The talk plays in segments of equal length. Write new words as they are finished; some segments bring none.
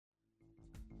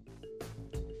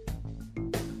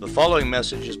The following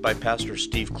message is by Pastor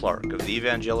Steve Clark of the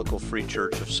Evangelical Free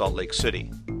Church of Salt Lake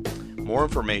City. More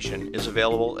information is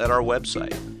available at our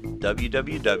website,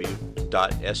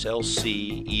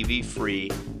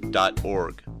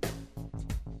 www.slcevfree.org.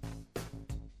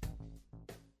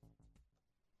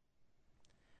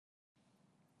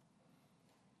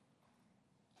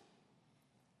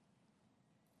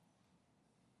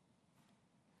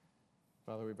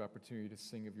 Father, we have opportunity to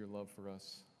sing of your love for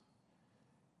us,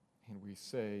 and we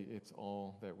say it's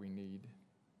all that we need.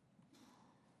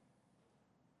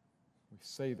 We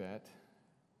say that,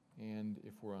 and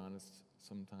if we're honest,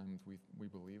 sometimes we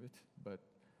believe it, but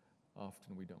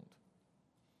often we don't.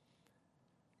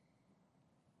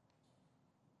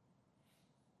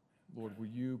 Lord, will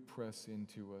you press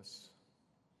into us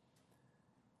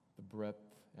the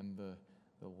breadth and the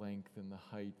length and the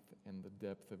height and the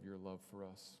depth of your love for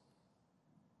us?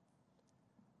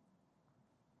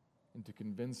 And to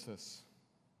convince us,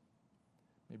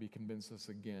 maybe convince us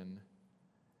again,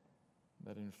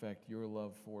 that in fact your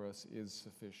love for us is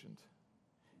sufficient.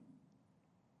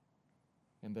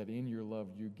 And that in your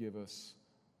love you give us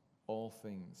all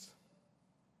things.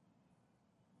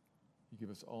 You give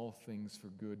us all things for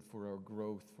good, for our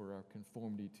growth, for our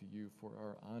conformity to you, for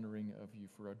our honoring of you,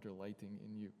 for our delighting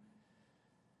in you.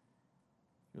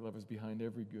 Your love is behind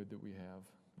every good that we have.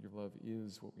 Your love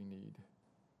is what we need.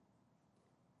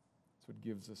 It's what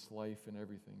gives us life and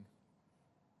everything.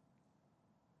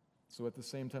 So at the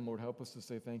same time, Lord, help us to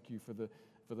say thank you for the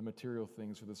material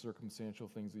things, for the circumstantial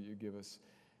things that you give us,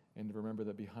 and to remember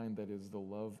that behind that is the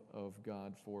love of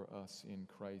God for us in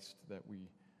Christ that we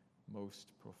most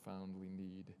profoundly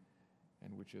need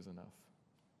and which is enough.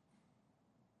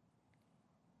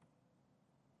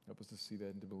 Help us to see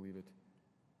that and to believe it.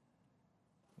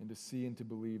 And to see and to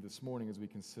believe this morning as we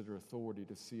consider authority,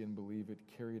 to see and believe it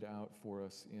carried out for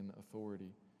us in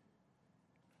authority.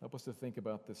 Help us to think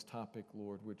about this topic,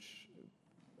 Lord, which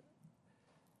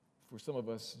for some of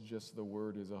us, just the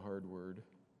word is a hard word.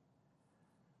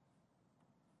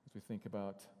 As we think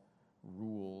about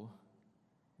rule,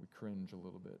 we cringe a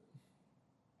little bit.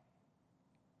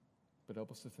 But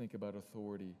help us to think about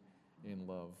authority in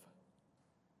love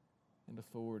and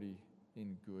authority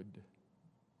in good.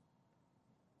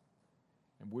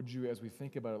 And would you, as we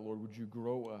think about it, Lord, would you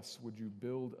grow us? Would you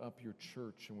build up your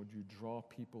church? And would you draw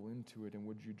people into it? And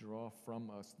would you draw from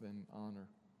us then honor,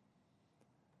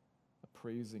 a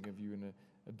praising of you and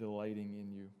a delighting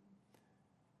in you?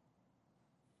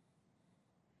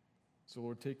 So,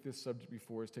 Lord, take this subject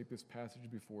before us, take this passage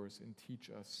before us, and teach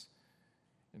us,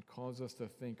 and cause us to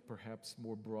think perhaps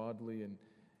more broadly and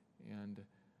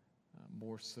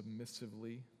more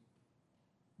submissively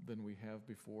than we have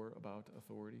before about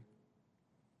authority.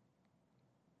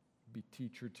 Be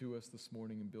teacher to us this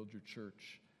morning and build your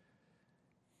church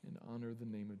and honor the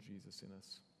name of Jesus in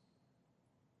us.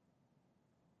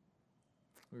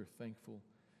 We are thankful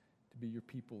to be your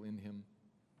people in him.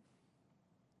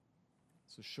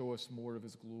 So show us more of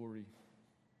his glory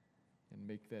and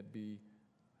make that be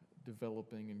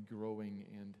developing and growing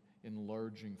and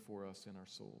enlarging for us in our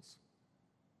souls.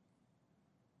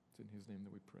 It's in his name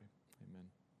that we pray. Amen.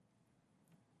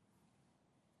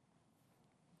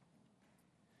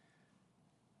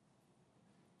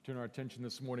 Turn our attention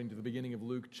this morning to the beginning of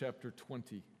Luke chapter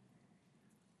 20.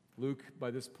 Luke,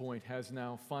 by this point, has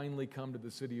now finally come to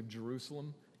the city of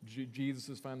Jerusalem. Jesus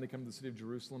has finally come to the city of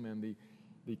Jerusalem and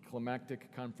the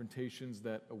climactic confrontations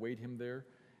that await him there.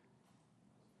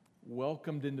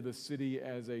 Welcomed into the city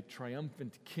as a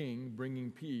triumphant king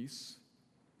bringing peace.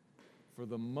 For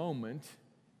the moment,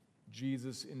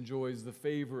 Jesus enjoys the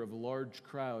favor of large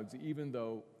crowds, even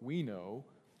though we know,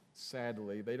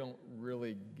 sadly, they don't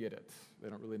really get it. They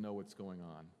don't really know what's going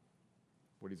on,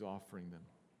 what he's offering them.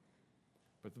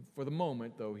 But for the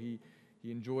moment, though, he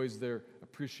enjoys their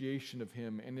appreciation of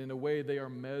him, and in a way they are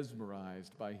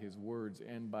mesmerized by his words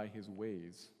and by his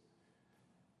ways.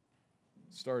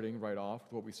 Starting right off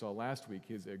with what we saw last week,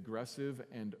 his aggressive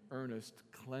and earnest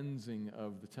cleansing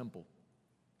of the temple.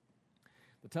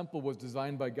 The temple was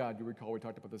designed by God. You recall we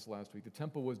talked about this last week. The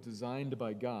temple was designed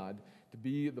by God to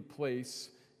be the place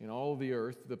in all of the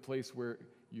earth, the place where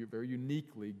very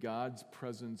uniquely God's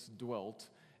presence dwelt,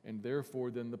 and therefore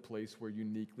then the place where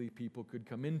uniquely people could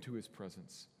come into his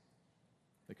presence.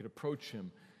 They could approach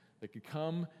him. They could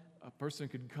come, a person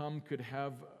could come, could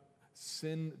have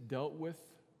sin dealt with,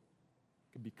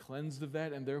 could be cleansed of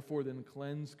that, and therefore then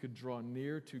cleansed, could draw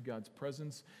near to God's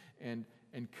presence and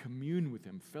commune with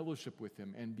him, fellowship with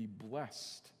him, and be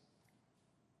blessed.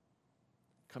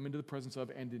 Come into the presence of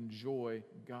and enjoy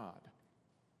God.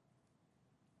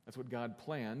 That's what God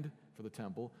planned for the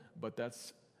temple, but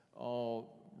that's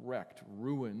all wrecked,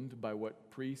 ruined by what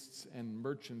priests and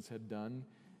merchants had done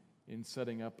in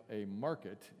setting up a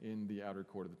market in the outer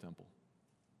court of the temple.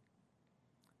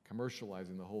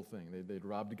 Commercializing the whole thing. They'd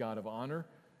robbed God of honor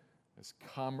as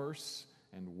commerce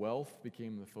and wealth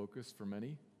became the focus for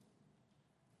many.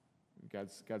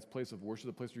 God's place of worship,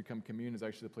 the place where you come commune, is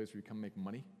actually the place where you come make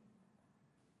money.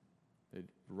 They'd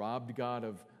robbed God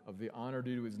of the honor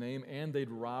due to his name, and they'd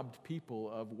robbed people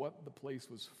of what the place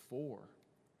was for.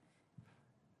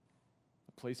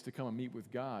 A place to come and meet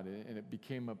with God, and it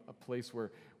became a place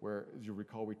where, as you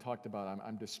recall, we talked about,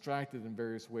 I'm distracted in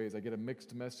various ways. I get a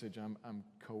mixed message. I'm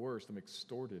coerced. I'm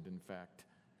extorted, in fact.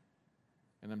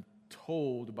 And I'm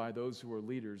told by those who are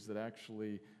leaders that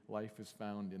actually life is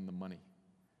found in the money.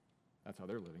 That's how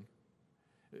they're living.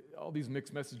 All these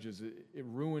mixed messages, it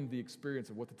ruined the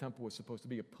experience of what the temple was supposed to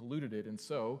be. It polluted it, and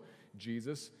so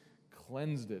Jesus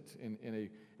cleansed it in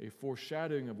a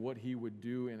foreshadowing of what he would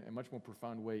do in a much more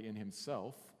profound way in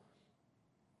himself,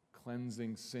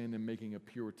 cleansing sin and making a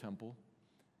pure temple.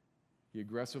 He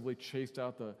aggressively chased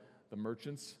out the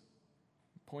merchants,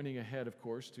 pointing ahead, of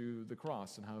course, to the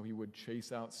cross and how he would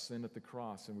chase out sin at the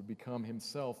cross and would become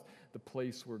himself the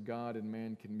place where God and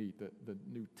man can meet, the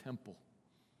new temple,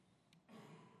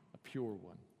 a pure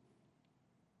one.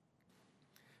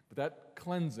 But that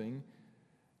cleansing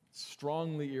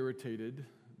strongly irritated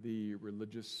the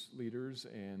religious leaders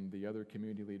and the other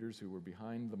community leaders who were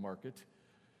behind the market.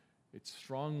 It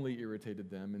strongly irritated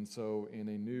them, and so in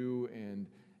a new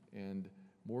and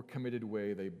more committed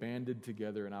way, they banded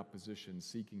together in opposition,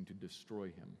 seeking to destroy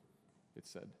him, it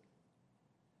said.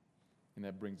 And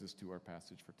that brings us to our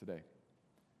passage for today.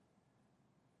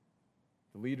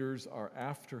 The leaders are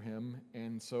after him,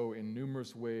 and so in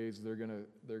numerous ways they're going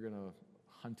to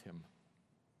hunt him.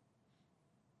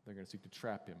 They're going to seek to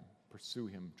trap him, pursue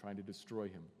him, trying to destroy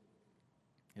him.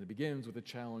 And it begins with a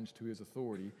challenge to his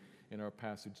authority in our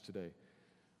passage today.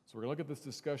 So we're going to look at this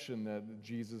discussion that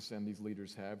Jesus and these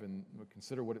leaders have, and we'll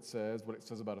consider what it says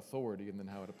about authority, and then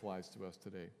how it applies to us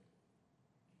today.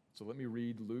 So let me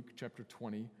read Luke chapter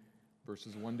 20,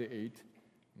 verses 1 to 8,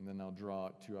 and then I'll draw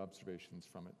two observations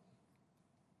from it.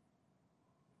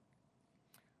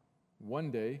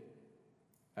 One day,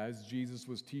 as Jesus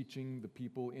was teaching the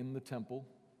people in the temple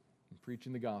and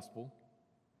preaching the gospel,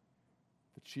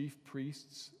 the chief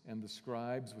priests and the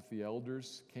scribes with the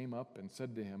elders came up and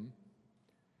said to him,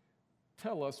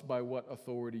 "Tell us by what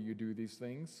authority you do these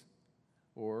things,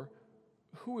 or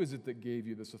who is it that gave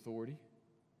you this authority?"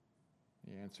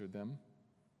 He answered them,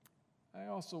 "I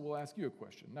also will ask you a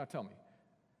question. Now tell me,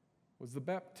 was the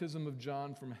baptism of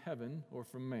John from heaven or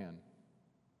from man?"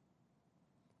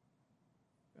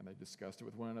 And they discussed it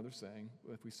with one another, saying,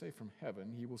 "Well, if we say from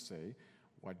heaven, he will say,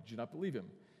 'Why did you not believe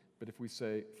him?' But if we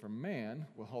say from man,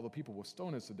 well, all the people will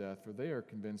stone us to death, for they are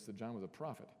convinced that John was a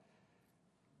prophet."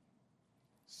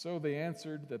 So they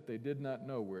answered that they did not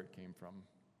know where it came from.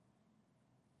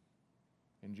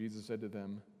 And Jesus said to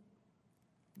them,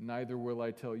 "Neither will I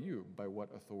tell you by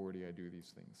what authority I do these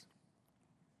things."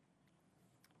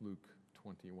 Luke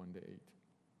 21 to 8.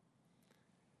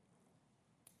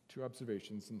 Two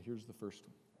observations, and here's the first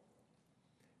one.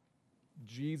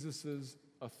 Jesus'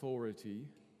 authority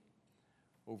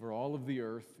over all of the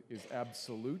earth is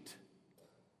absolute.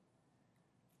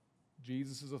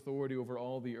 Jesus' authority over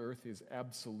all the earth is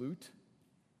absolute,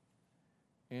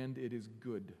 and it is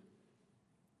good.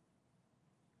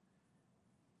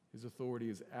 His authority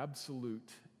is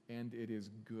absolute, and it is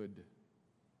good.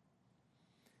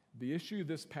 The issue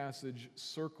this passage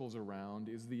circles around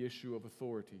is the issue of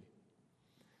authority.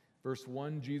 Verse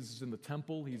 1, Jesus is in the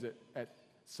temple. He's at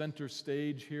center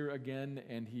stage here again,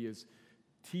 and he is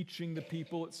teaching the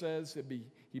people, it says.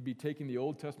 He'd be taking the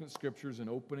Old Testament scriptures and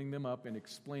opening them up and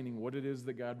explaining what it is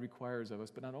that God requires of us.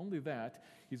 But not only that,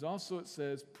 he's also, it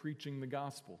says, preaching the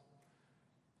gospel,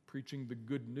 preaching the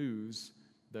good news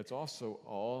that's also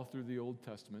all through the Old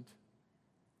Testament,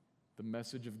 the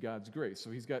message of God's grace.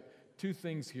 So he's got two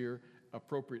things here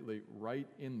appropriately right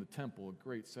in the temple, a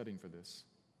great setting for this,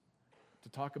 to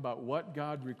talk about what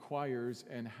God requires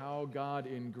and how God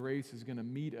in grace is going to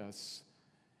meet us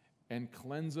and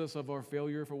cleanse us of our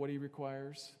failure for what he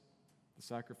requires. The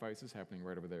sacrifice is happening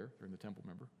right over there. You're in the temple,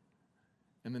 remember?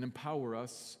 And then empower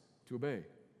us to obey.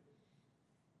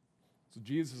 So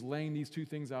Jesus is laying these two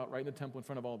things out right in the temple in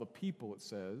front of all the people, it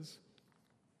says.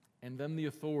 And then the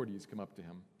authorities come up to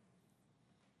him.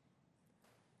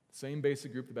 The same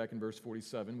basic group back in verse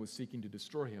 47 was seeking to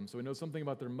destroy him. So we know something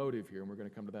about their motive here, and we're going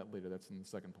to come to that later. That's in the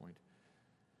second point.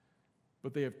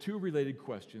 But they have two related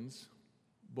questions,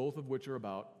 both of which are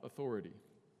about authority.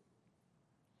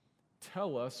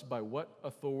 tell us by what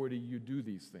authority you do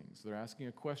these things. They're asking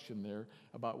a question there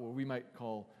about what we might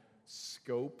call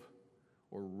scope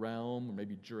or realm or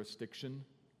maybe jurisdiction.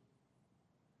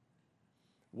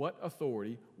 What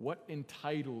authority, what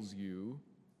entitles you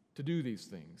to do these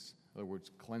things? In other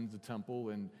words, cleanse the temple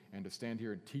and to stand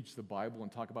here and teach the Bible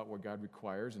and talk about what God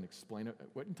requires and explain it.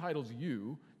 What entitles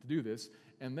you to do this?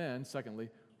 And then, secondly,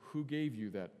 who gave you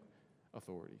that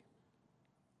authority?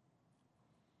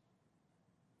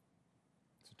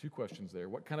 So 2 questions there.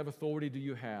 What kind of authority do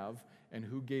you have, and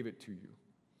who gave it to you?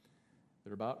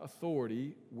 They're about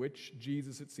authority, which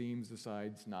Jesus, it seems,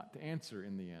 decides not to answer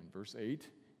in the end. Verse 8,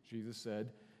 Jesus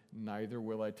said, "Neither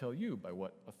will I tell you by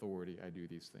what authority I do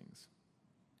these things."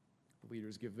 The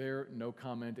leaders give their no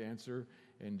comment answer,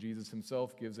 and Jesus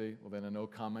himself gives a no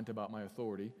comment about my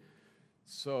authority.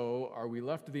 So are we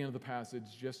left at the end of the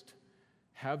passage just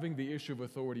having the issue of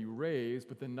authority raised,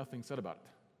 but then nothing said about it?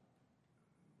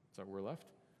 Is that where we're left?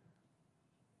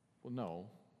 Well, no,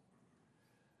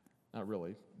 not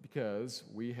really, because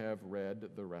we have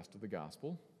read the rest of the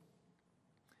gospel,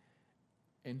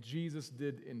 and Jesus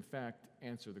did, in fact,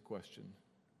 answer the question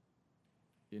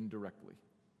indirectly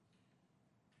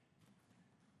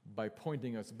by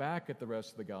pointing us back at the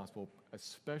rest of the gospel,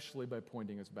 especially by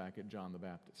pointing us back at John the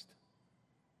Baptist.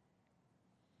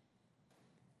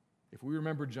 If we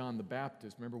remember John the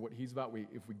Baptist, remember what he's about.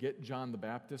 If we get John the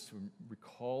Baptist, we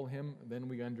recall him, then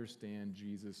we understand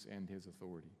Jesus and his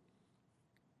authority.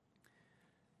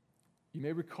 You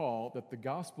may recall that the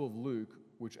Gospel of Luke,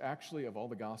 which actually of all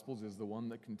the Gospels is the one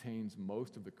that contains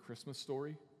most of the Christmas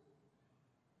story,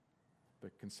 the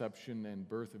conception and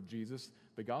birth of Jesus,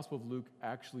 the Gospel of Luke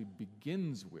actually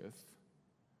begins with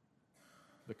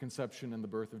the conception and the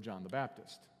birth of John the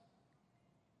Baptist.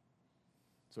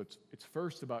 So it's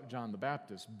first about John the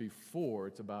Baptist before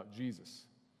it's about Jesus,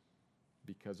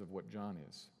 because of what John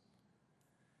is.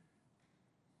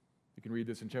 You can read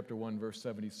this in chapter 1, verse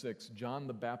 76. John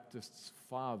the Baptist's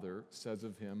father says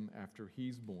of him after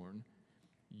he's born,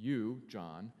 "You,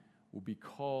 John, will be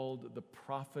called the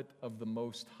prophet of the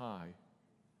Most High.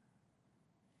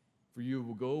 For you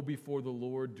will go before the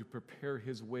Lord to prepare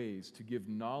his ways, to give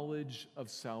knowledge of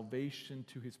salvation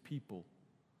to his people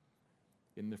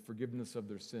in the forgiveness of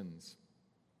their sins."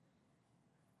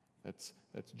 That's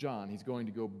John. He's going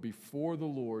to go before the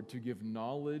Lord to give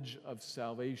knowledge of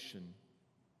salvation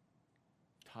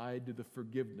tied to the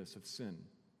forgiveness of sin.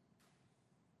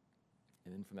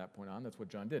 And then from that point on, that's what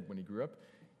John did. When he grew up,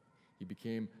 he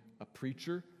became a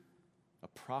preacher, a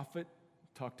prophet,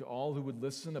 talked to all who would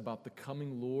listen about the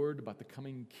coming Lord, about the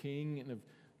coming King, and of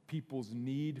people's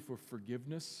need for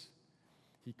forgiveness.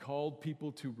 He called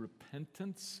people to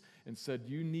repentance and said,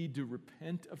 you need to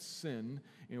repent of sin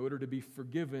in order to be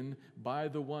forgiven by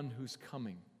the one who's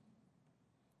coming.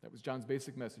 That was John's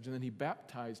basic message. And then he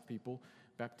baptized people.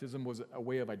 Baptism was a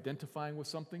way of identifying with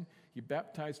something. He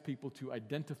baptized people to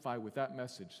identify with that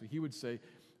message. So he would say,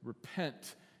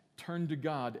 repent, turn to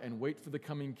God, and wait for the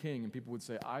coming King. And people would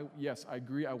say, yes, I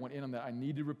agree, I want in on that. I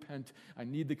need to repent. I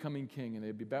need the coming King. And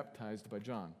they'd be baptized by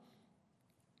John.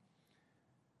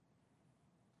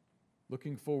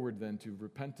 Looking forward then to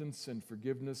repentance and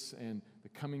forgiveness and the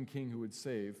coming King who would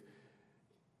save,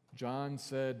 John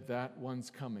said that one's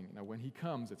coming. Now when he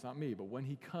comes, it's not me, but when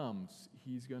he comes,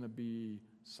 he's going to be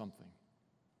something.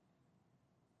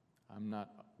 I'm not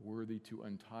worthy to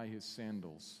untie his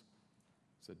sandals,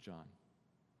 said John.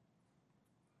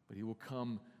 But he will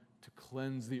come to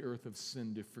cleanse the earth of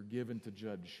sin, to forgive and to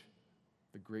judge,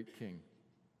 the great King.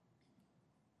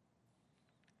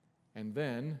 And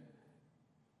then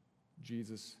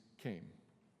Jesus came.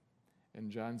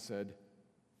 And John said,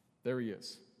 there he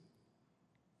is.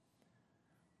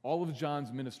 All of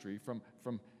John's ministry, from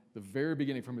the very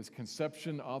beginning, from his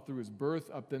conception all through his birth,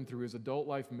 up then through his adult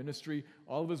life ministry,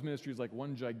 all of his ministry is like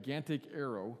one gigantic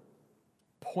arrow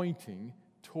pointing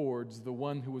towards the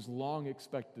one who was long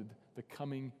expected, the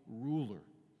coming ruler,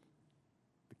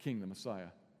 the King, the Messiah,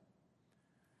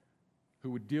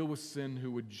 who would deal with sin,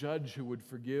 who would judge, who would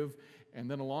forgive. And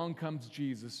then along comes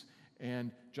Jesus,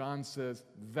 and John says,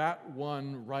 that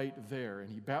one right there. And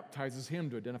he baptizes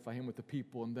him to identify him with the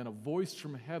people. And then a voice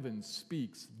from heaven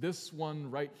speaks, this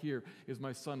one right here is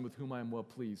my son with whom I am well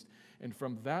pleased. And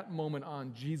from that moment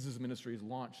on, Jesus' ministry is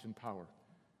launched in power.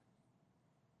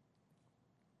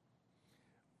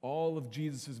 All of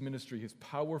Jesus' ministry is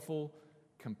powerful,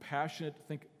 compassionate.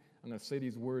 I'm going to say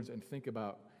these words and think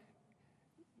about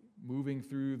moving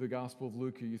through the Gospel of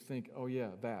Luke, you think, oh yeah,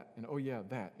 that, and oh yeah,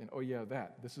 that, and oh yeah,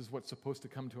 that. This is what's supposed to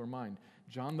come to our mind.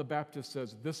 John the Baptist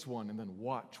says this one, and then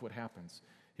watch what happens.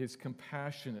 His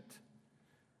compassionate,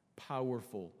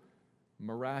 powerful,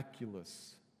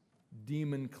 miraculous,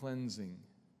 demon cleansing,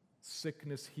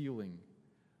 sickness healing,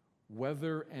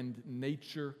 weather and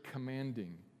nature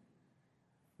commanding,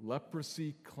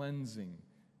 leprosy cleansing,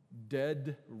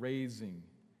 dead raising,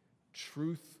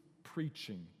 truth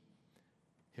preaching,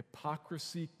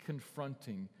 hypocrisy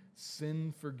confronting,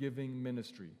 sin forgiving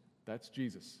ministry. That's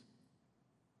Jesus.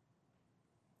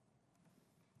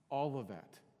 All of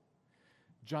that.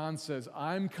 John says,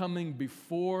 I'm coming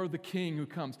before the King who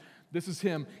comes. This is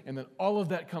him, and then all of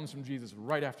that comes from Jesus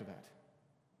right after that.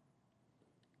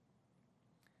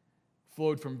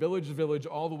 Flowed from village to village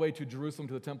all the way to Jerusalem,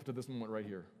 to the temple, to this moment right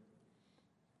here.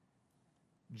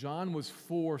 John was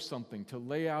for something, to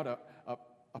lay out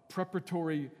a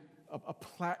preparatory, a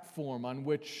platform on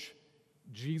which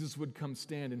Jesus would come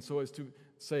stand, and so as to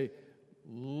say,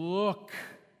 look,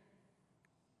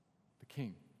 the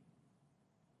King.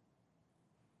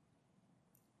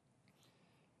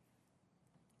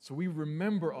 So we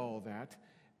remember all that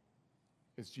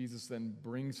as Jesus then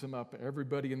brings him up.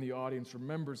 Everybody in the audience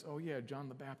remembers, oh yeah, John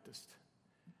the Baptist.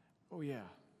 Oh yeah.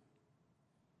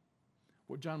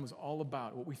 What John was all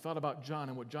about, what we thought about John,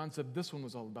 and what John said this one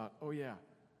was all about. Oh yeah.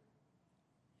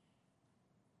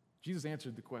 Jesus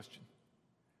answered the question.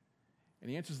 And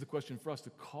he answers the question for us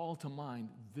to call to mind,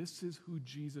 this is who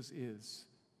Jesus is.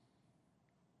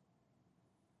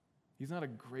 He's not a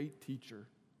great teacher.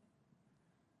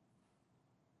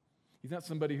 He's not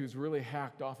somebody who's really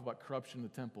hacked off about corruption in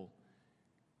the temple.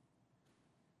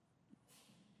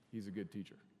 He's a good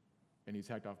teacher, and he's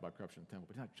hacked off about corruption in the temple,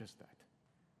 but he's not just that.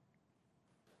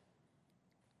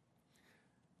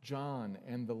 John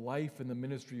and the life and the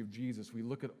ministry of Jesus, we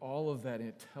look at all of that, and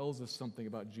it tells us something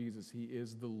about Jesus. He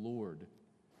is the Lord.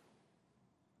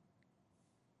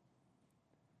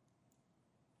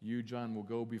 You, John, will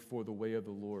go before the way of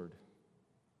the Lord.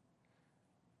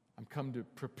 I'm come to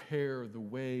prepare the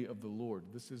way of the Lord.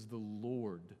 This is the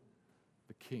Lord,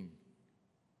 the King.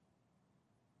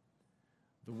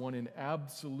 The one in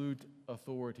absolute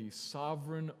authority,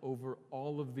 sovereign over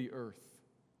all of the earth.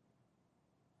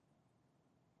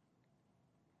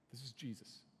 This is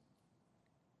Jesus.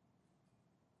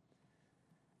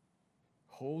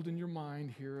 Hold in your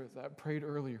mind here, as I prayed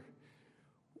earlier,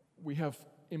 we have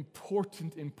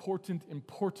important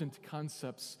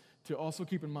concepts to also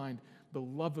keep in mind. The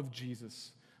love of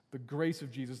Jesus, the grace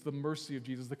of Jesus, the mercy of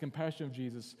Jesus, the compassion of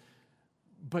Jesus.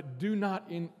 But do not,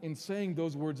 in saying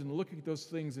those words and looking at those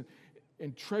things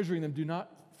and treasuring them, do not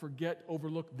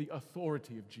overlook the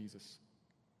authority of Jesus.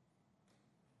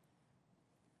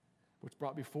 What's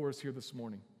brought before us here this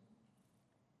morning.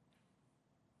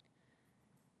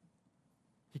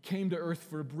 He came to earth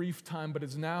for a brief time, but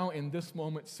is now in this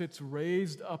moment sits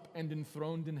raised up and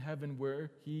enthroned in heaven,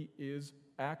 where he is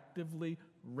actively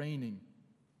reigning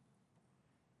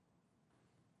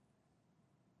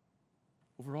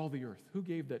over all the earth. Who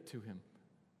gave that to him?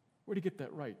 Where did he get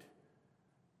that right?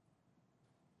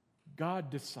 God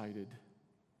decided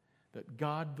that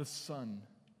God the Son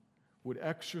would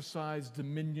exercise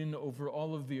dominion over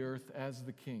all of the earth as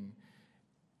the King,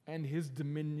 and his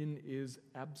dominion is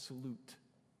absolute,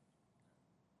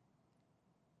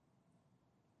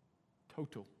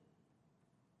 total.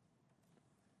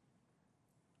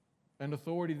 An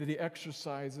authority that he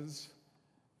exercises,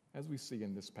 as we see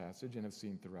in this passage and have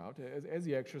seen throughout, as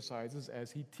he exercises,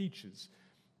 as he teaches.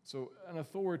 So an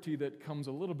authority that comes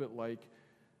a little bit like,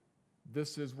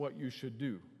 this is what you should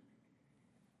do.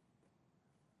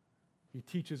 He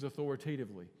teaches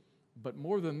authoritatively. But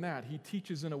more than that, he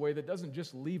teaches in a way that doesn't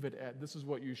just leave it at, this is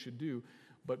what you should do,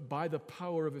 but by the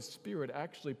power of his Spirit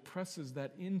actually presses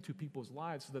that into people's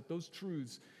lives so that those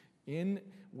truths, in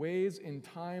ways, in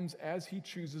times, as he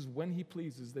chooses, when he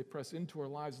pleases, they press into our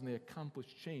lives and they accomplish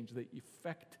change. They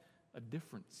effect a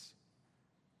difference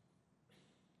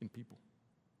in people.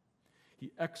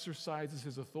 He exercises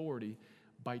his authority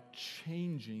by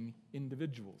changing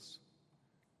individuals.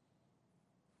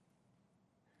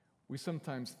 We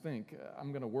sometimes think,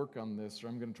 I'm going to work on this, or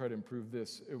I'm going to try to improve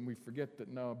this, and we forget that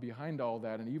no, behind all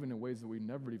that, and even in ways that we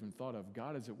never even thought of,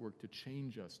 God is at work to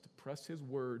change us, to press his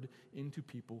word into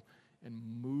people and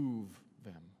move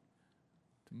them,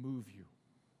 to move you.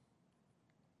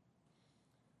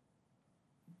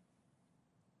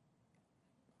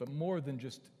 But more than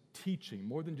just teaching,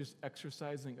 more than just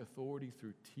exercising authority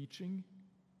through teaching,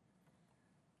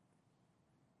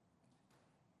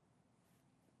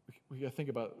 we got to think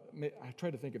about, I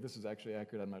try to think if this is actually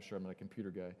accurate, I'm not sure, I'm not a computer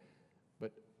guy,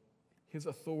 but his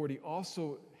authority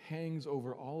also hangs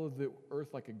over all of the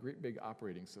earth like a great big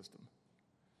operating system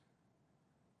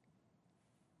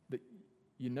that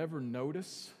you never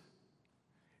notice.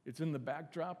 It's in the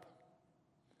backdrop,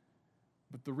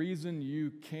 But the reason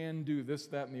you can do this,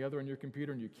 that, and the other on your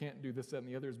computer and you can't do this, that, and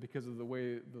the other is because of the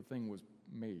way the thing was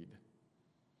made.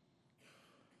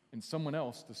 And someone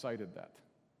else decided that.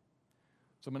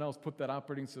 Someone else put that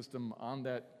operating system on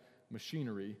that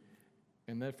machinery,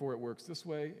 and therefore it works this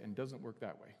way and doesn't work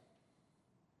that way.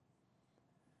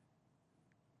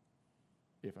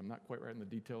 If I'm not quite right in the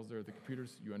details there of the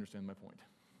computers, you understand my point.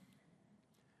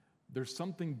 There's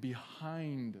something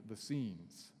behind the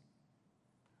scenes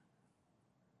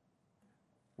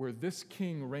where this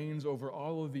king reigns over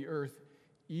all of the earth,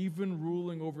 even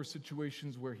ruling over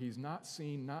situations where he's not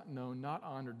seen, not known, not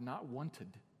honored, not wanted.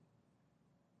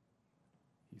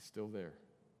 He's still there,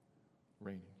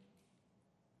 reigning.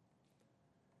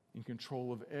 In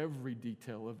control of every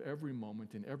detail of every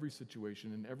moment, in every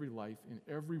situation, in every life, in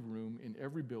every room, in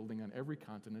every building, on every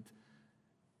continent,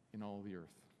 in all the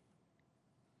earth.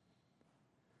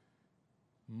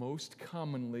 Most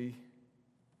commonly,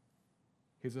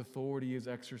 his authority is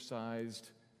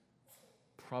exercised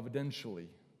providentially,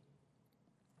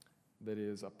 that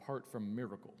is, apart from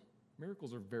miracle.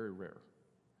 Miracles are very rare.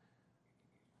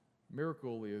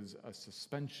 Miracle is a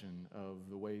suspension of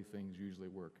the way things usually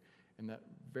work, and that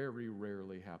very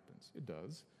rarely happens. It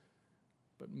does,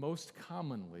 but most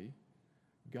commonly,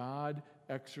 God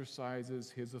exercises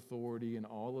his authority in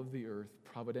all of the earth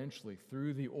providentially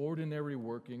through the ordinary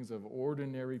workings of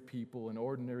ordinary people and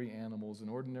ordinary animals and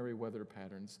ordinary weather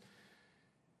patterns.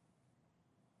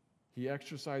 He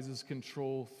exercises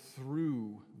control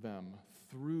through them,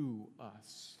 through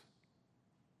us.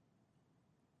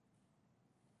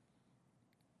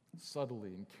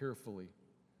 Subtly and carefully.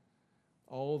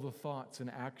 All the thoughts and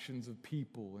actions of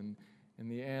people and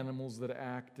the animals that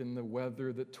act and the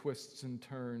weather that twists and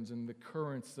turns and the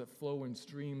currents that flow in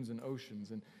streams and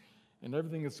oceans and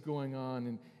everything that's going on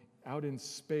and out in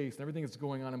space and everything that's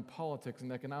going on in politics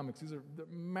and economics. These are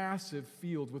massive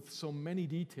fields with so many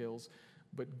details,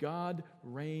 but God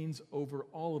reigns over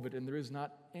all of it, and there is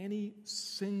not any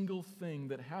single thing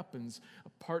that happens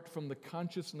apart from the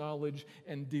conscious knowledge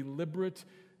and deliberate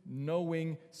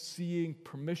knowing, seeing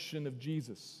permission of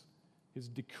Jesus, his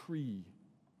decree.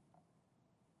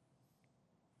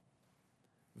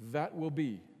 That will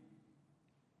be.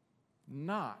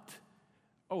 Not,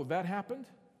 oh, that happened?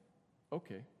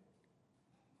 Okay.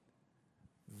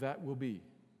 That will be.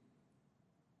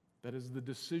 That is the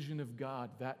decision of God,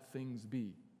 that things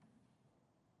be.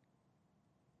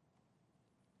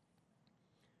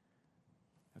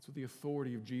 That's what the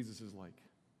authority of Jesus is like.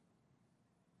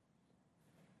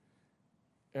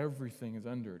 Everything is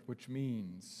under it, which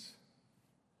means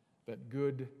that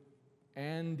good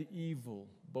and evil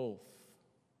both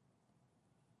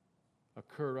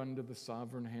occur under the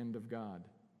sovereign hand of God.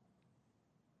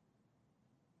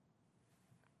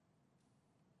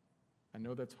 I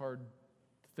know that's hard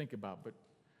to think about, but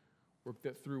work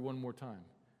that through one more time.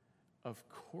 Of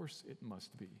course it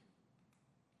must be.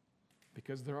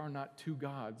 Because there are not two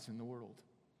gods in the world.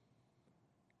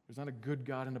 There's not a good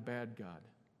God and a bad God.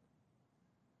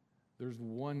 There's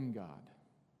one God,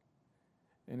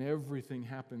 and everything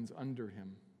happens under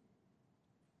him.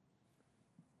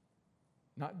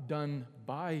 Not done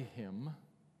by him.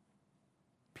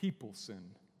 People sin.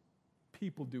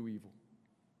 People do evil.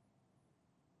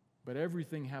 But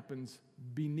everything happens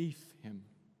beneath him.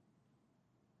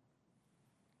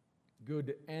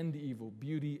 Good and evil,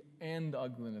 beauty and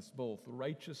ugliness, both.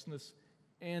 Righteousness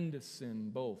and sin,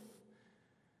 both.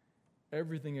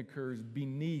 Everything occurs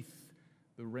beneath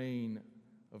the reign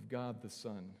of God the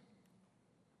Son.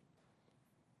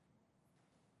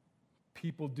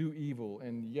 People do evil,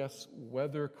 and yes,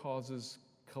 weather causes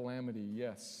calamity,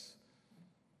 yes.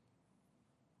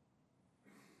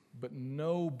 But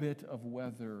no bit of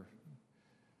weather,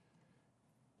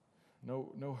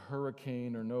 no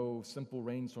hurricane or no simple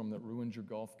rainstorm that ruins your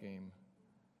golf game.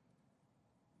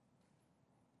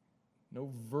 No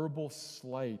verbal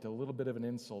slight, a little bit of an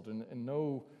insult, and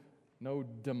no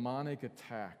demonic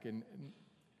attack, and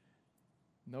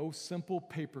no simple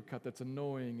paper cut that's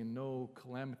annoying, and no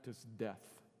calamitous death.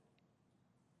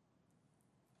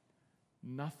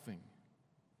 Nothing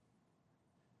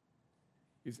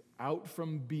is out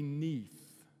from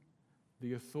beneath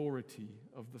the authority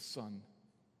of the Son.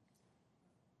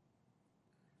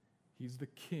 He's the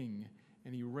King,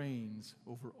 and he reigns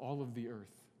over all of the earth.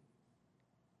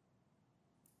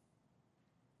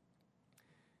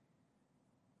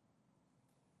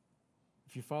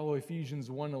 If you follow Ephesians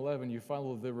 1:11, you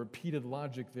follow the repeated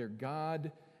logic there.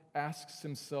 God asks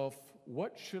himself,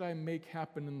 what should I make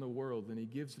happen in the world? And he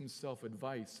gives himself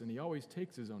advice, and he always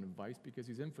takes his own advice because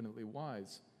he's infinitely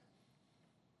wise.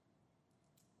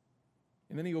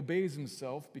 And then he obeys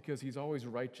himself because he's always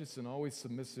righteous and always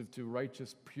submissive to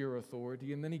righteous, pure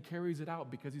authority. And then he carries it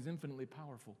out because he's infinitely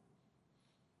powerful.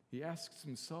 He asks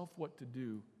himself what to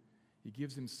do. He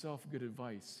gives himself good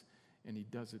advice, and he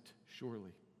does it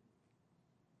surely.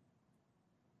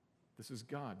 This is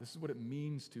God. This is what it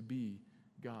means to be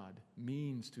God,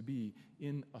 means to be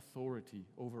in authority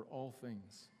over all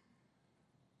things.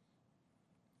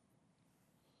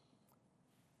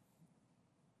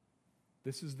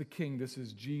 This is the King, this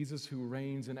is Jesus who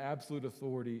reigns in absolute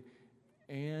authority,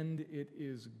 and it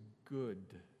is good.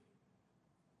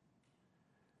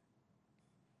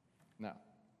 Now,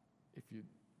 if you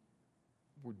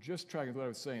were just tracking what I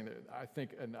was saying, I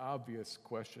think an obvious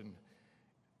question,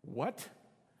 what?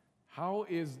 How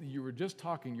is, you were just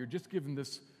talking, you're just giving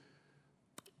this,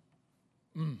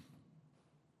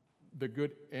 the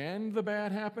good and the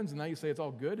bad happens, and now you say it's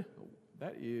all good?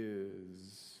 That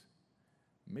is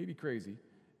maybe crazy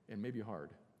and maybe hard.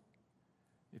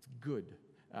 It's good.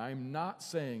 I'm not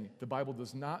saying, the Bible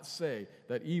does not say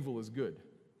that evil is good.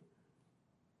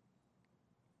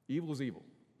 Evil is evil.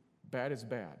 Bad is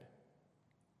bad.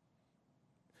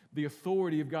 The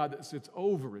authority of God that sits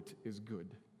over it is good.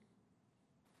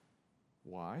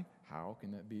 Why? How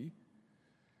can that be?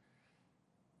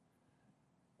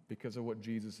 Because of what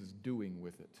Jesus is doing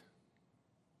with it.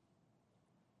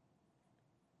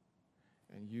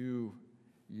 And you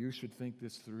should think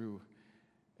this through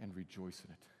and rejoice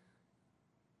in it.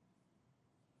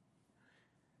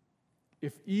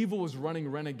 If evil is running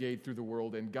renegade through the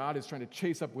world and God is trying to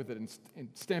chase up with it and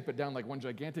stamp it down like one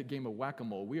gigantic game of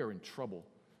whack-a-mole, we are in trouble.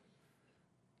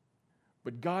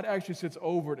 But God actually sits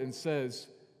over it and says,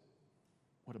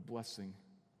 what a blessing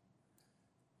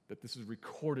that this is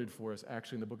recorded for us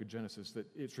actually in the book of Genesis, that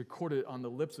it's recorded on the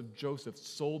lips of Joseph,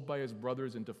 sold by his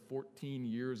brothers into 14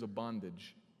 years of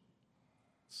bondage,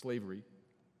 slavery.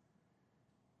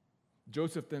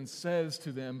 Joseph then says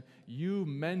to them, you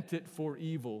meant it for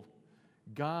evil.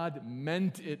 God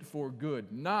meant it for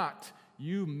good. Not,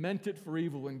 you meant it for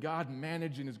evil, and God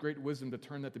managed in his great wisdom to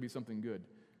turn that to be something good.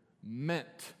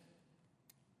 Meant.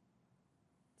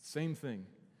 Same thing.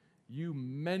 You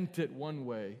meant it one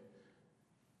way,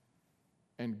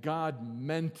 and God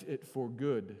meant it for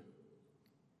good.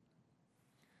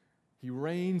 He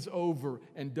reigns over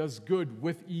and does good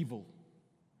with evil.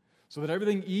 So that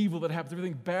everything evil that happens,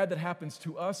 everything bad that happens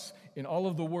to us in all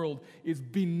of the world is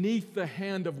beneath the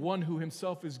hand of one who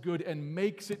himself is good and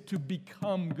makes it to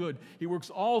become good. He works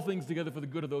all things together for the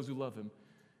good of those who love him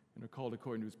and are called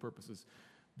according to his purposes.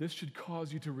 This should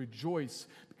cause you to rejoice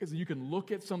because you can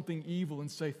look at something evil and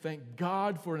say, thank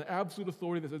God for an absolute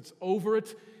authority that sits over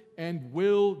it and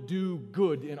will do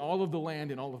good in all of the land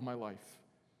in all of my life.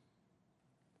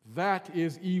 That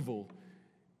is evil.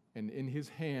 And in his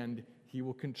hand, he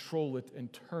will control it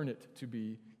and turn it to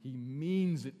be, he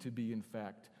means it to be, in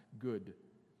fact, good.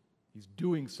 He's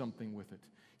doing something with it.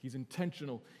 He's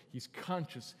intentional, he's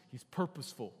conscious, he's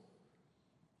purposeful.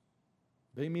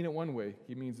 They mean it one way,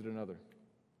 he means it another.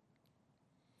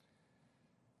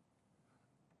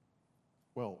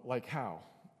 Well, like how?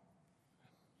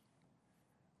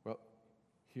 Well,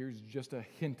 here's just a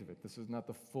hint of it. This is not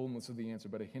the fullness of the answer,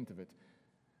 but a hint of it.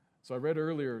 So I read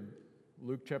earlier,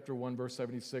 Luke chapter 1, verse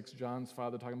 76, John's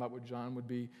father talking about what John would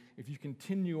be. If you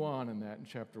continue on in that in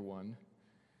chapter 1,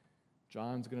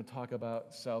 John's going to talk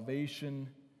about salvation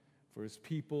for his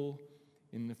people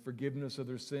in the forgiveness of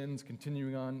their sins,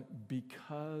 continuing on,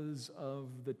 because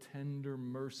of the tender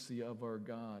mercy of our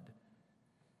God.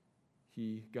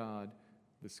 He, God,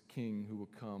 this King who will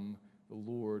come, the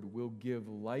Lord, will give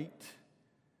light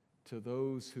to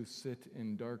those who sit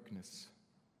in darkness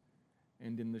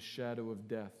and in the shadow of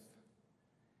death,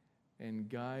 and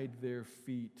guide their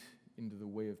feet into the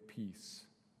way of peace.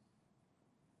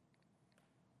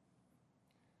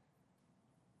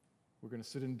 We're going to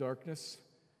sit in darkness,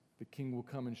 the King will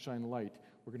come and shine light.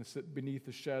 We're going to sit beneath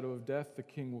the shadow of death, the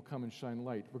King will come and shine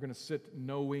light. We're going to sit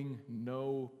knowing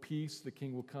no peace, the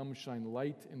King will come, shine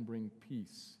light, and bring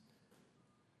peace.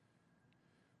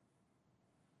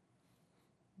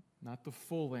 Not the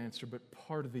full answer, but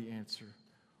part of the answer.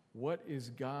 What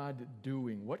is God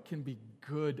doing? What can be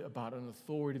good about an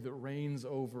authority that reigns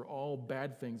over all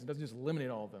bad things? It doesn't just eliminate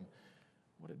all of them.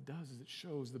 What it does is it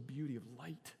shows the beauty of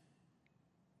light.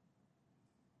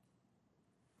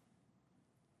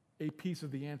 A piece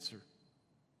of the answer.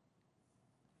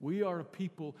 We are a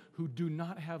people who do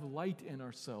not have light in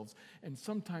ourselves, and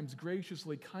sometimes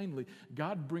graciously, kindly,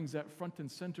 God brings that front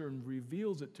and center and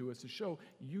reveals it to us to show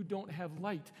you don't have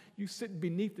light. You sit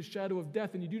beneath the shadow of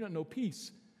death and you do not know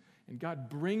peace. And God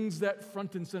brings that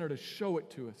front and center to show it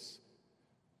to us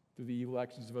through the evil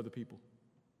actions of other people.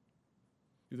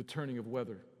 do the turning of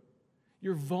weather.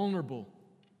 You're vulnerable.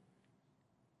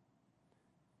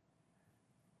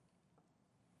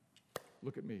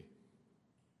 Look at me.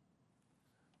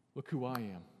 Look who I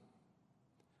am.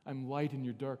 I'm light in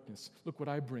your darkness. Look what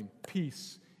I bring,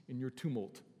 peace in your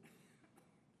tumult.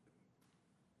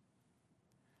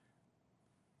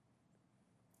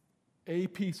 A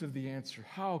piece of the answer.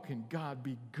 How can God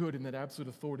be good in that absolute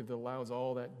authority that allows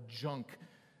all that junk?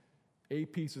 A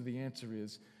piece of the answer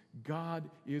is God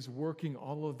is working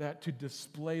all of that to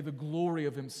display the glory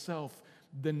of himself,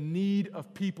 the need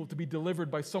of people to be delivered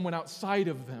by someone outside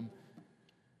of them,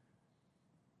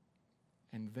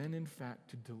 and then, in fact,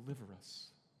 to deliver us,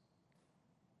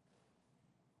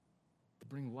 to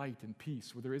bring light and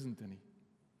peace where there isn't any.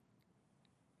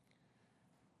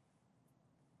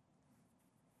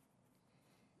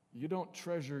 You don't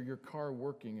treasure your car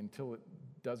working until it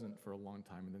doesn't for a long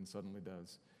time and then suddenly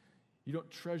does. You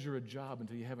don't treasure a job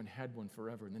until you haven't had one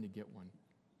forever and then you get one.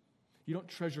 You don't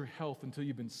treasure health until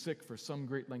you've been sick for some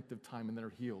great length of time and then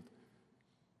are healed.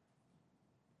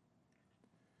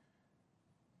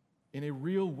 In a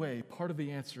real way, part of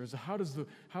the answer is how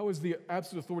is the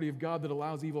absolute authority of God that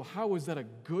allows evil, how is that a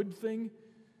good thing?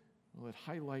 Well, it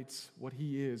highlights what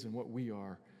he is and what we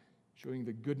are, showing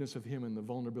the goodness of him and the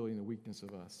vulnerability and the weakness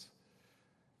of us.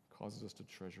 It causes us to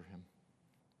treasure him.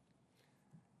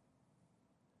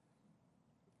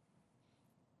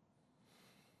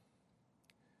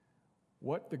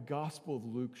 What the Gospel of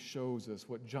Luke shows us,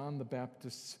 what John the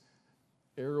Baptist's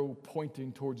arrow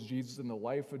pointing towards Jesus and the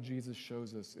life of Jesus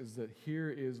shows us, is that here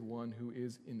is one who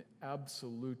is in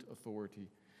absolute authority.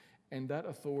 And that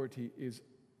authority is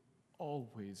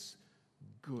always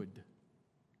good,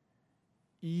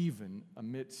 even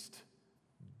amidst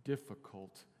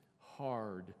difficult,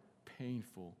 hard,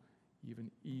 painful,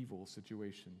 even evil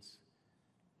situations.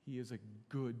 He is a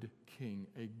good king,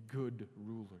 a good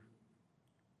ruler.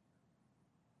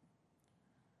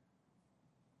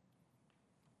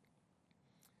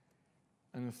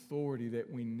 An authority that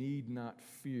we need not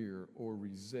fear or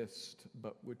resist,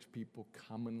 but which people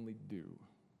commonly do.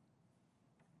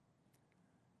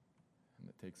 And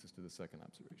that takes us to the second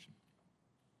observation.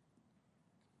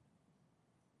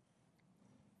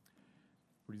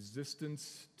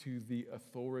 Resistance to the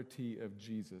authority of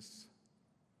Jesus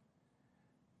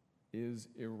is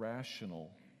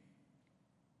irrational,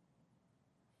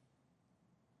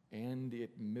 and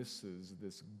it misses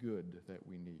this good that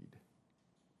we need.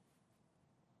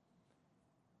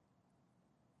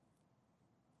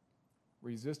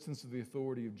 Resistance to the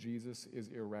authority of Jesus is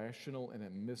irrational, and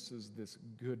it misses this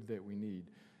good that we need.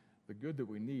 The good that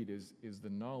we need is the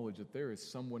knowledge that there is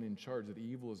someone in charge, that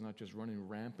evil is not just running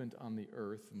rampant on the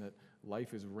earth and that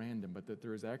life is random, but that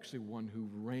there is actually one who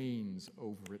reigns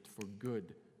over it for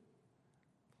good.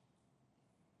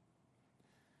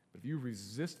 But if you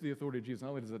resist the authority of Jesus, not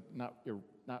only is it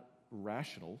not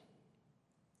rational,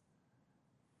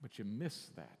 but you miss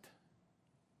that.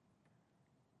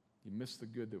 You miss the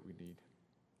good that we need.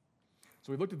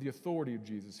 So we looked at the authority of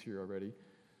Jesus here already,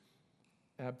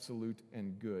 absolute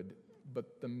and good.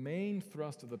 But the main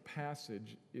thrust of the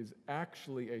passage is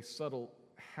actually a subtle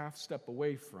half step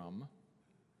away from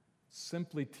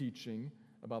simply teaching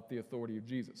about the authority of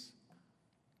Jesus.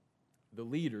 The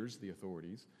leaders, the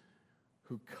authorities,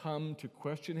 who come to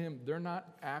question him, they're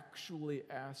not actually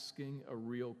asking a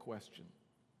real question.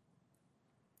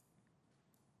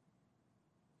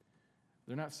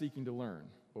 They're not seeking to learn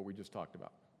what we just talked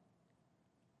about.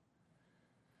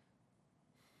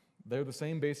 They're the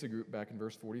same basic group back in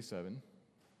verse 47.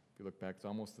 If you look back, it's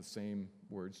almost the same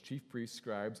words. Chief priests,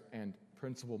 scribes, and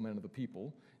principal men of the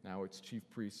people. Now it's chief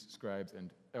priests, scribes,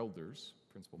 and elders,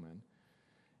 principal men.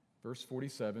 Verse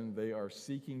 47, they are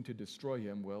seeking to destroy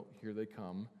him. Well, here they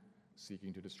come,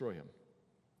 seeking to destroy him.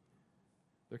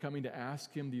 They're coming to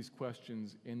ask him these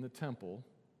questions in the temple.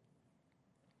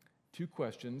 Two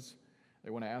questions. They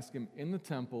want to ask him in the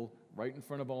temple, right in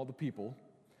front of all the people,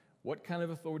 what kind of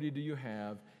authority do you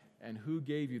have, and who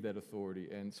gave you that authority?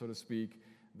 And so to speak,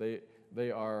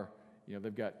 they are,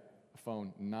 they've got a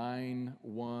phone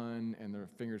 9-1, and their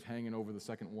fingers hanging over the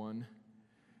second one,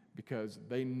 because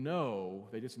they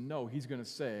just know he's going to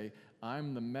say,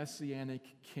 I'm the messianic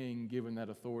king given that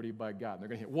authority by God. And they're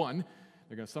going to hit one.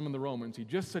 They're going to summon the Romans. He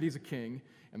just said he's a king.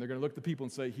 And they're going to look at the people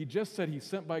and say, he just said he's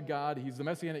sent by God. He's the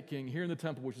messianic king here in the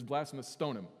temple, which is blasphemous.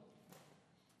 Stone him.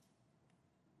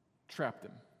 Trapped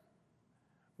him.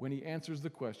 When he answers the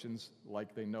questions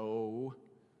like they know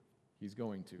he's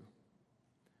going to.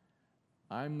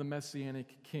 I'm the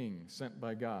messianic king sent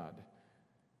by God,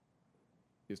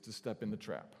 is to step in the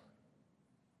trap.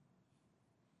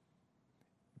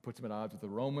 It puts him at odds with the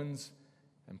Romans,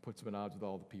 and puts him at odds with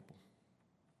all the people.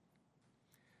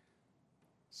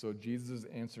 So Jesus'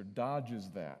 answer dodges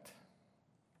that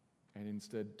and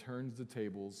instead turns the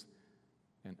tables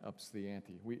and ups the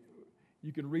ante.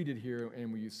 You can read it here,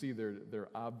 and you see their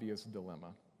obvious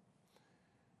dilemma.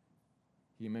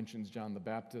 He mentions John the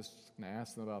Baptist and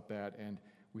asks them about that, and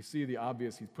we see the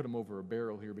obvious. He's put him over a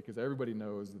barrel here because everybody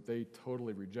knows that they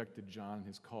totally rejected John and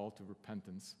his call to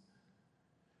repentance.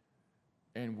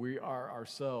 And we are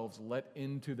ourselves let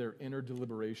into their inner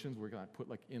deliberations. We're going to put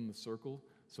like in the circle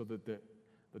so that the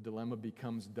dilemma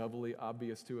becomes doubly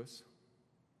obvious to us.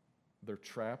 They're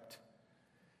trapped.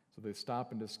 So they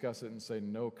stop and discuss it and say,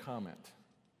 no comment.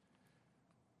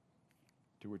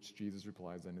 To which Jesus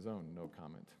replies on his own, no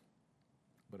comment.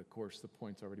 But of course, the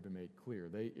point's already been made clear.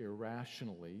 They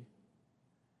irrationally,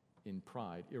 in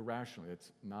pride, irrationally,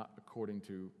 it's not according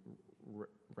to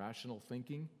rational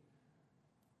thinking.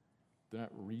 They're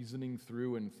not reasoning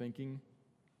through and thinking.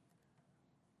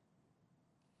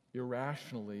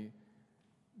 Irrationally,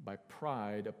 by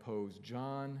pride, oppose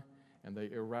John, and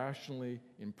they irrationally,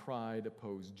 in pride,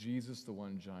 oppose Jesus, the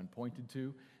one John pointed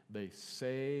to. They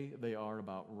say they are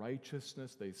about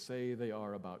righteousness. They say they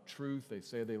are about truth. They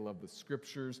say they love the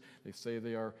Scriptures. They say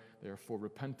they are for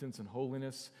repentance and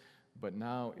holiness. But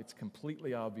now it's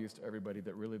completely obvious to everybody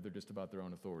that really they're just about their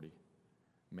own authority,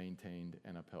 maintained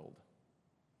and upheld.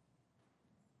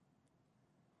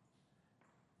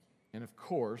 And of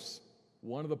course,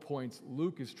 one of the points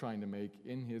Luke is trying to make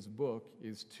in his book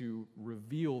is to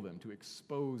reveal them, to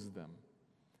expose them,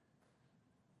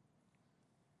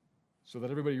 so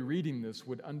that everybody reading this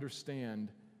would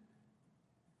understand,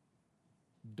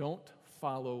 don't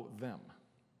follow them.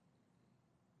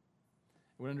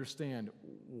 Would understand,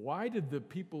 why did the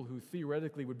people who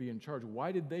theoretically would be in charge,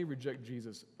 why did they reject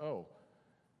Jesus? Oh,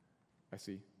 I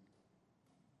see.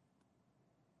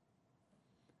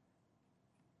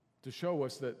 To show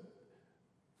us that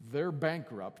they're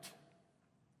bankrupt,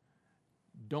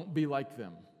 don't be like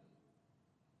them.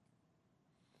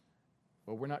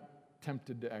 Well, we're not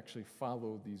tempted to actually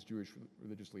follow these Jewish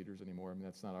religious leaders anymore. I mean,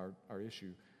 that's not our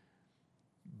issue.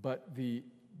 But the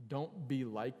don't be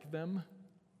like them,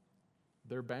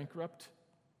 they're bankrupt,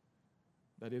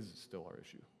 that is still our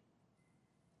issue.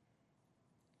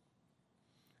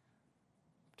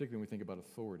 Particularly when we think about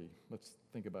authority. Let's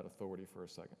think about authority for a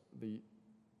second. The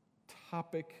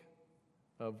topic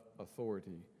of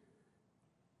authority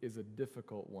is a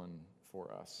difficult one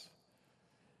for us.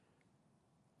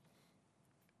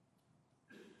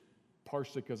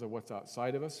 Partially because of what's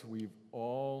outside of us. We've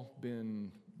all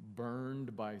been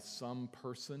burned by some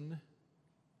person,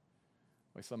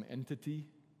 by some entity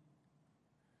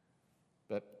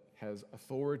that has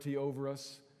authority over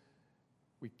us.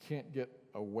 We can't get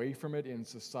away from it in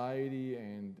society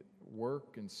and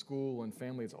work and school and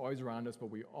family. It's always around us, but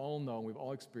we all know, we've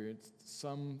all experienced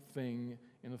something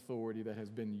in authority that has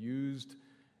been used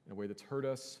in a way that's hurt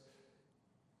us,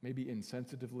 maybe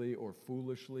insensitively or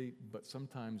foolishly, but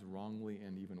sometimes wrongly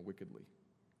and even wickedly.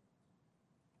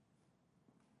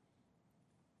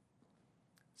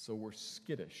 So we're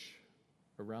skittish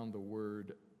around the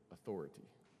word authority.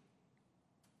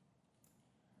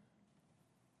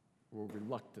 We're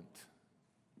reluctant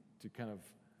to kind of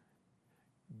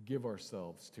give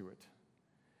ourselves to it.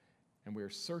 And we are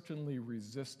certainly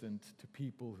resistant to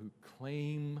people who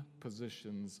claim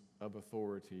positions of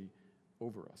authority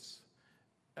over us.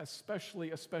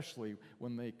 Especially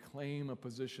when they claim a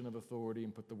position of authority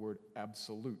and put the word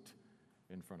absolute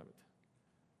in front of it.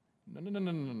 No.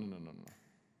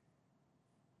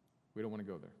 We don't want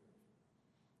to go there.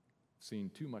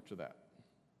 Seen too much of that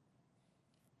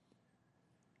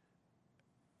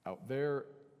out there,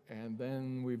 and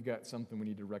then we've got something we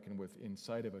need to reckon with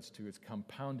inside of us too. It's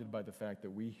compounded by the fact that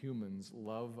we humans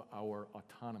love our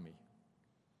autonomy.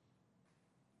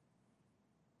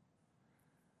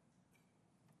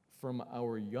 From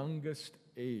our youngest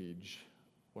age,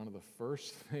 one of the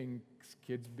first things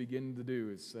kids begin to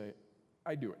do is say,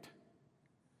 I do it.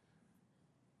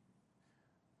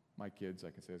 My kids, I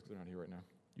can say this because they're not here right now,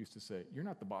 used to say, you're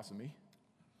not the boss of me.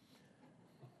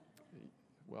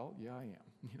 Well, yeah, I am.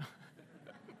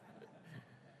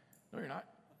 No, you're not.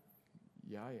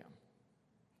 Yeah, I am.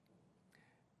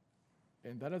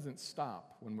 And that doesn't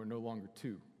stop when we're no longer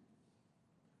two.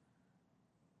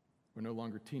 We're no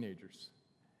longer teenagers.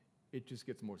 It just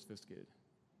gets more sophisticated.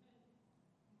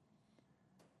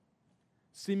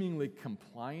 Seemingly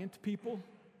compliant people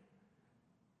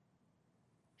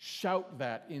shout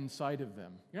that inside of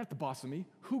them. You're not the boss of me.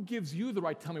 Who gives you the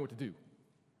right to tell me what to do?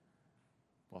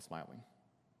 While smiling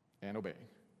and obeying.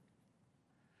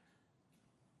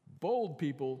 Bold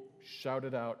people shout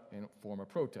it out in form of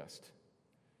protest.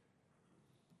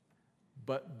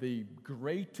 But the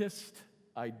greatest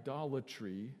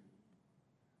idolatry,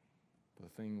 the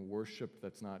thing worshiped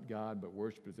that's not God, but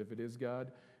worshiped as if it is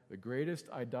God, the greatest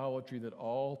idolatry that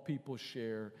all people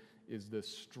share is this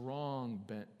strong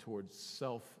bent towards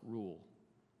self-rule.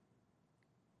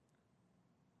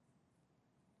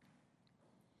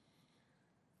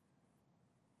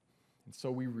 And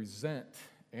so we resent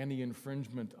any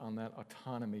infringement on that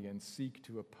autonomy and seek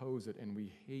to oppose it, and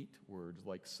we hate words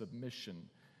like submission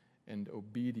and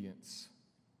obedience.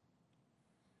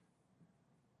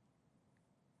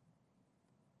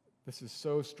 This is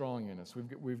so strong in us.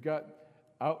 We've got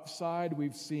outside,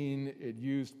 we've seen it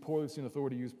used poorly, we've seen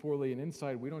authority used poorly, and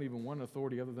inside, we don't even want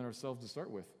authority other than ourselves to start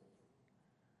with.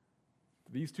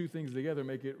 These two things together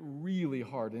make it really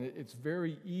hard, and it's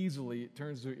very easily, it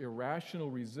turns to irrational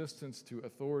resistance to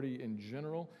authority in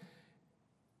general,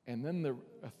 and then the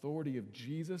authority of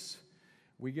Jesus.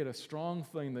 We get a strong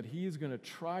feeling that he is going to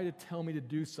try to tell me to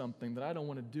do something that I don't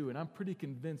want to do, and I'm pretty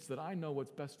convinced that I know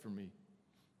what's best for me.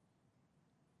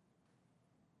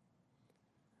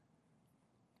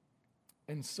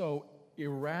 And so,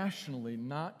 irrationally,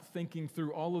 not thinking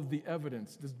through all of the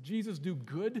evidence, does Jesus do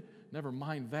good? Never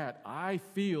mind that. I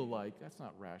feel like that's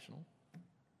not rational.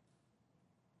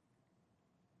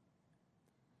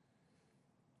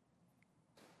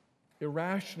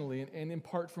 Irrationally, and in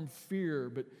part from fear,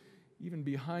 but even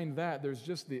behind that, there's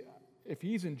just if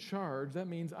he's in charge, that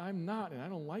means I'm not, and I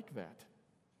don't like that.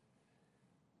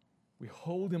 We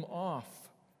hold him off,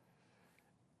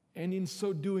 and in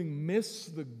so doing, miss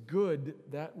the good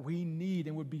that we need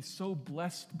and would be so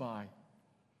blessed by.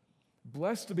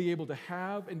 Blessed to be able to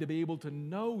have and to be able to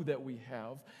know that we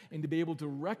have and to be able to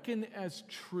reckon as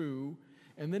true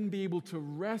and then be able to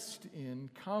rest in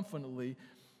confidently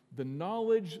the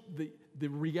knowledge, the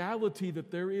reality that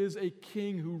there is a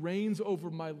king who reigns over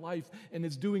my life and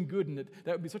is doing good in it.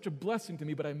 That would be such a blessing to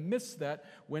me, but I miss that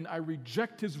when I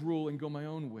reject his rule and go my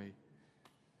own way.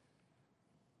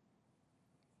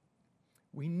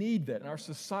 We need that in our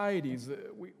societies.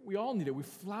 We all need it. We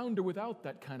flounder without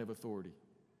that kind of authority.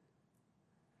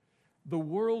 The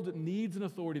world needs an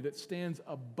authority that stands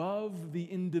above the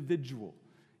individual.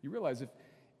 You realize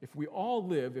if we all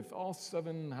live, if all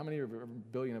how many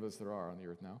billion of us there are on the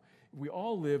earth now, if we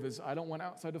all live as, I don't want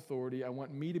outside authority, I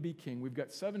want me to be king, we've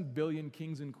got 7 billion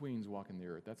kings and queens walking the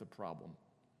earth. That's a problem.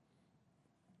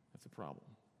 That's a problem.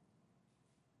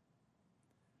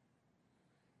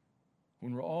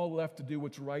 When we're all left to do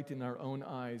what's right in our own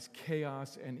eyes,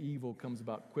 chaos and evil comes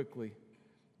about quickly.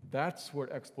 That's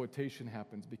where exploitation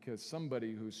happens, because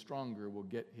somebody who's stronger will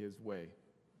get his way,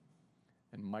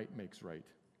 and might makes right.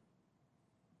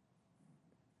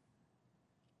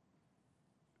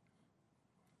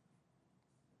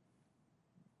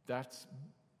 That's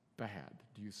bad.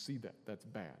 Do you see that? That's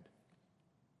bad.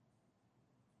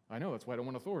 I know, that's why I don't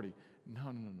want authority.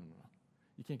 No.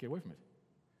 You can't get away from it.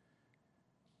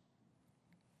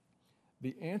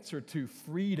 The answer to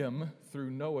freedom through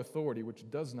no authority, which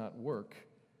does not work,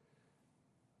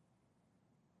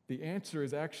 the answer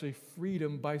is actually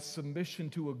freedom by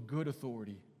submission to a good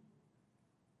authority.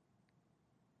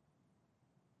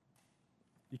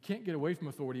 You can't get away from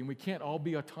authority, and we can't all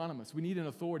be autonomous. We need an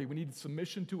authority. We need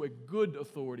submission to a good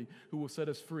authority who will set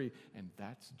us free, and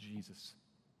that's Jesus.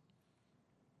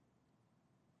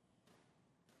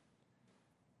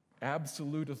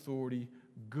 Absolute authority,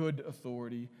 good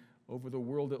authority over the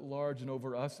world at large and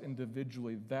over us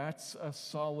individually. That's a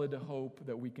solid hope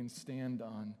that we can stand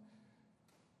on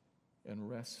and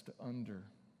rest under.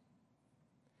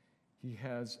 He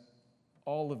has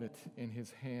all of it in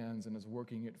his hands and is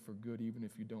working it for good, even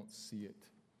if you don't see it.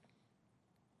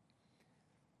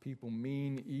 People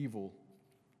mean evil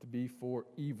to be for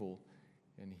evil,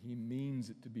 and he means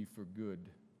it to be for good.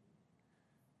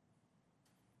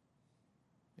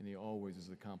 And he always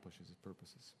accomplishes his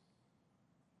purposes.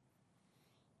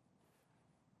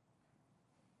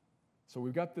 So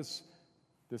we've got this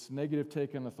negative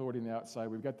take on authority on the outside.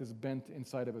 We've got this bent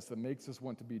inside of us that makes us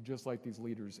want to be just like these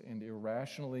leaders and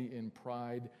irrationally, in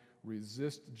pride,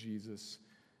 resist Jesus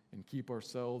and keep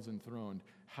ourselves enthroned.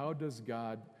 How does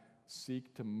God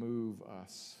seek to move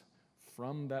us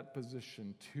from that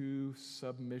position to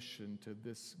submission to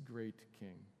this great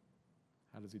King?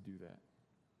 How does he do that?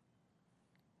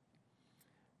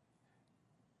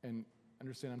 And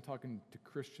understand, I'm talking to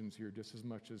Christians here just as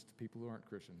much as to people who aren't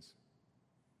Christians,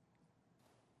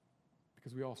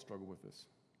 because we all struggle with this.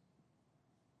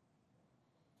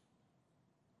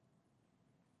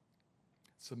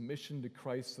 Submission to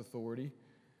Christ's authority.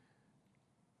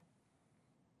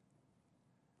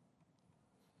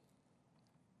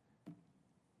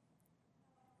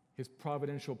 His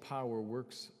providential power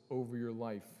works over your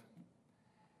life,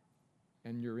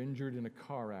 and you're injured in a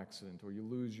car accident or you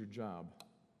lose your job.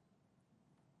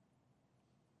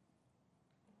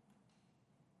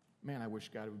 Man, I wish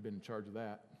God would have been in charge of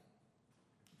that.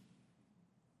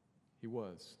 He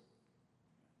was.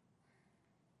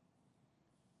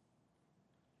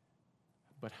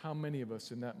 But how many of us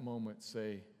in that moment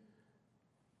say,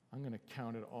 I'm going to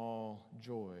count it all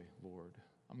joy, Lord.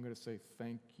 I'm going to say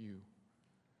thank you.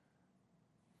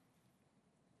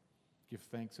 Give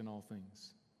thanks in all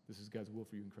things. This is God's will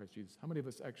for you in Christ Jesus. How many of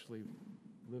us actually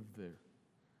live there?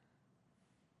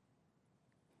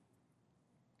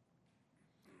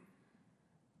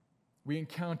 We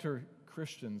encounter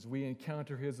Christians. We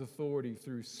encounter His authority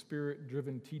through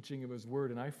Spirit-driven teaching of His Word.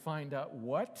 And I find out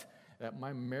what? That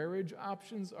my marriage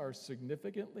options are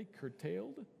significantly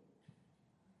curtailed?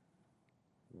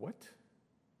 What?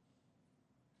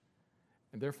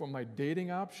 And therefore my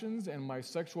dating options and my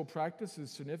sexual practice is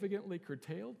significantly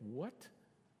curtailed? What?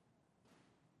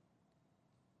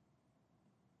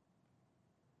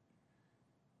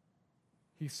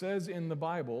 He says in the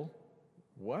Bible,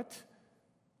 what?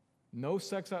 No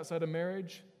sex outside of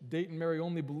marriage, date and marry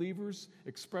only believers,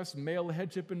 express male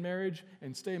headship in marriage,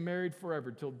 and stay married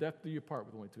forever till death do you part,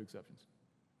 with only 2 exceptions.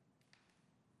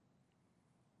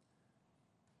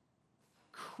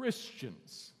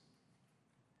 Christians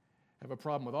have a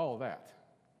problem with all of that,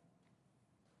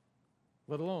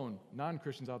 let alone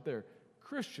non-Christians out there.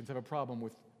 Christians have a problem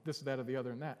with this, that, or the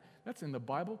other, and that. That's in the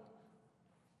Bible,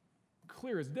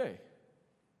 clear as day.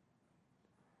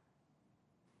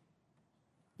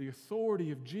 The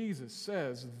authority of Jesus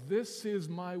says, this is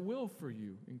my will for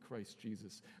you in Christ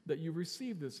Jesus, that you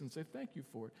receive this and say thank you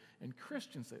for it. And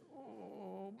Christians say,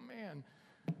 oh man,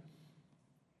 I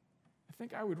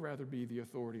think I would rather be the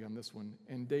authority on this one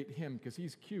and date him because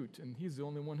he's cute and he's the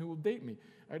only one who will date me.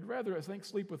 I'd rather, I think,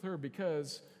 sleep with her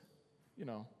because,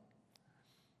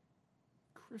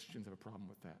 Christians have a problem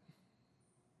with that.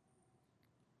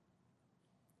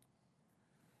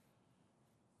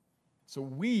 So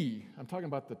I'm talking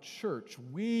about the church,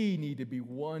 we need to be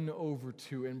won over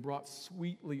to and brought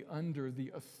sweetly under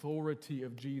the authority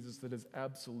of Jesus that is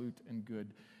absolute and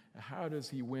good. How does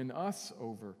He win us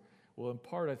over? Well, in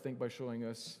part, I think, by showing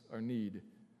us our need.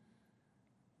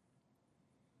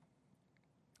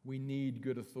 We need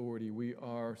good authority. We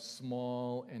are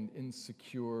small and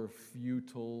insecure,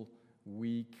 futile,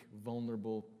 weak,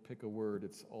 vulnerable. Pick a word,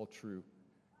 it's all true.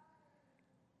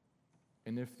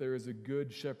 And if there is a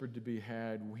good shepherd to be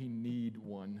had, we need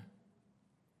one.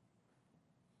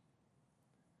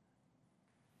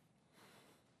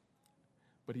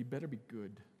 But he better be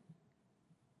good.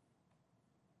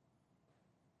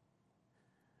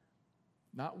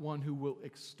 Not one who will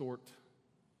extort,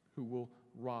 who will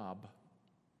rob.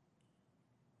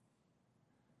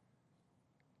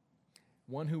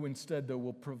 One who instead, though,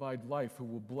 will provide life, who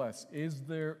will bless. Is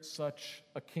there such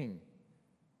a king?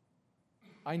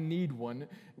 I need one.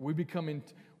 We become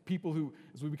people who,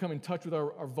 as we become in touch with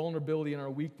our vulnerability and our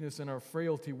weakness and our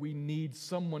frailty, we need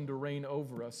someone to reign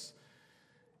over us.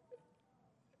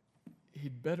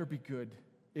 He'd better be good.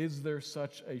 Is there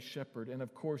such a shepherd? And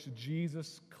of course,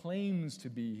 Jesus claims to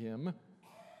be him.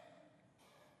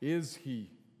 Is he?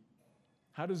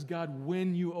 How does God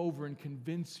win you over and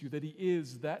convince you that he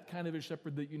is that kind of a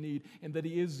shepherd that you need and that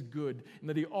he is good and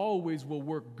that he always will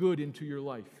work good into your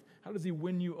life? How does he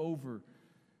win you over?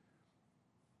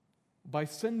 By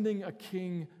sending a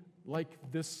king like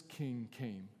this king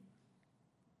came.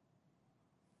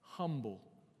 Humble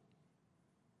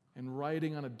and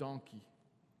riding on a donkey.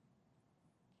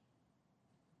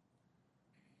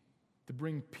 To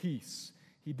bring peace.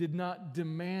 He did not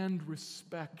demand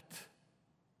respect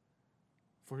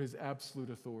for his absolute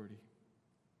authority.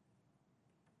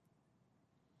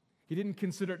 He didn't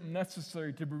consider it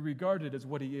necessary to be regarded as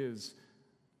what he is,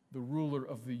 the ruler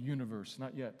of the universe,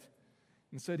 not yet.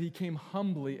 Instead, he came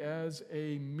humbly as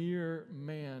a mere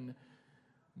man,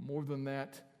 more than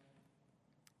that,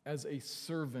 as a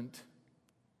servant,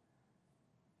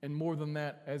 and more than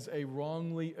that, as a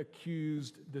wrongly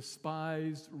accused,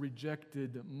 despised,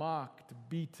 rejected, mocked,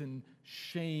 beaten,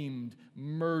 shamed,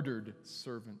 murdered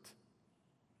servant.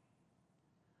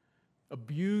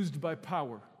 Abused by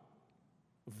power,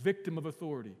 a victim of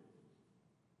authority.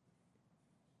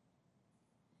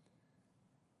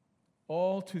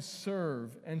 All to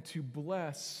serve and to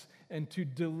bless and to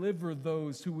deliver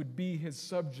those who would be his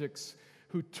subjects,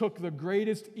 who took the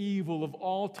greatest evil of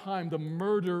all time, the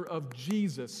murder of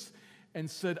Jesus,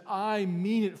 and said, I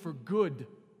mean it for good.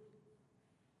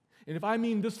 And if I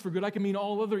mean this for good, I can mean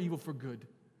all other evil for good.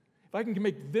 if I can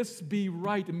make this be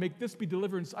right and make this be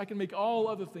deliverance, I can make all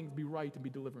other things be right and be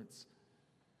deliverance.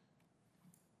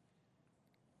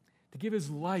 To give his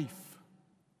life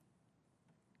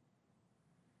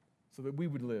so that we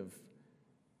would live.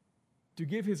 To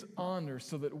give his honor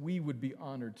so that we would be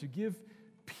honored. To give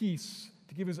peace,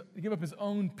 to give up his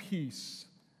own peace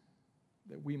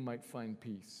that we might find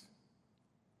peace.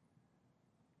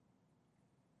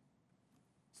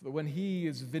 So that when he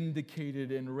is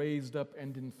vindicated and raised up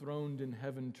and enthroned in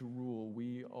heaven to rule,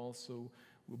 we also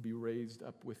will be raised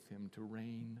up with him to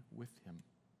reign with him.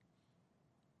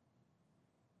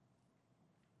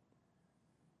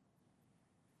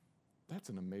 That's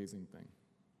an amazing thing.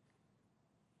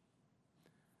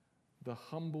 The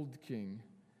humbled king,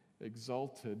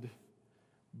 exalted,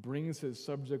 brings his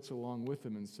subjects along with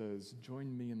him and says,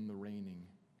 join me in the reigning.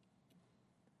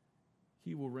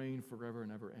 He will reign forever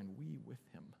and ever, and we with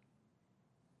him.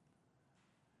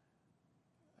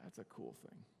 That's a cool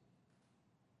thing.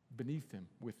 Beneath him,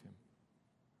 with him.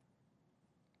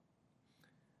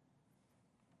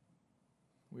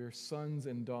 We are sons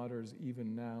and daughters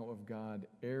even now of God,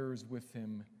 heirs with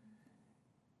him,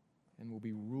 and will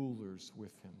be rulers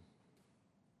with him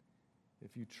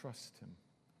if you trust him.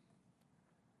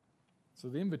 So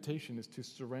the invitation is to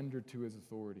surrender to his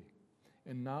authority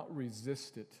and not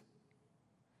resist it.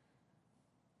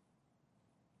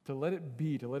 To let it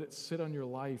be, to let it sit on your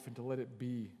life and to let it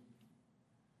be.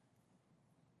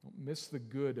 Don't miss the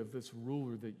good of this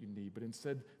ruler that you need, but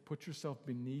instead put yourself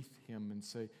beneath him and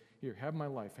say, here, have my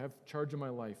life, have charge of my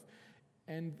life.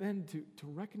 And then to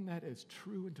reckon that as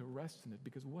true and to rest in it,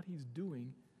 because what he's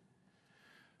doing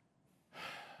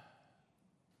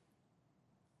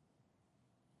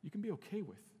you can be okay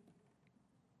with.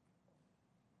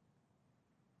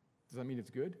 Does that mean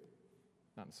it's good?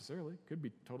 Not necessarily. Could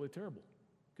be totally terrible.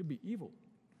 Could be evil.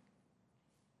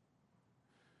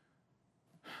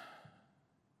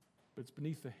 But it's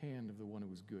beneath the hand of the one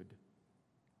who is good.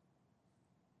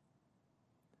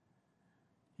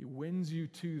 He wins you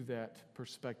to that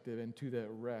perspective and to that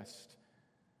rest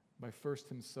by first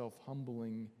himself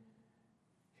humbling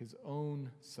his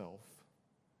own self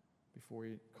before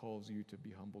he calls you to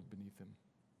be humbled beneath him.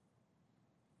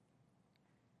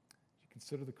 You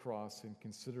consider the cross and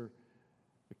consider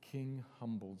the king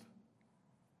humbled.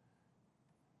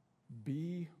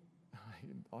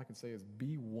 All I can say is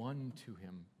be won to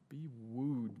him. Be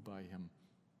wooed by him.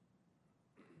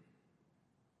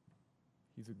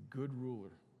 He's a good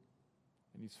ruler,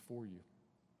 and he's for you.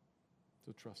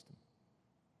 So trust him.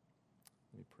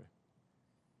 Let me pray.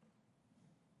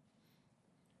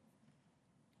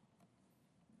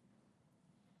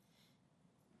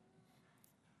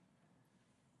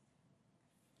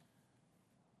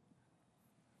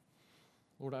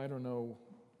 Lord, I don't know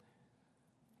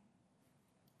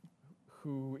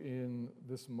who in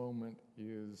this moment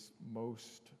is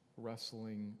most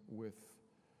wrestling with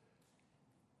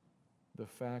the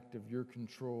fact of your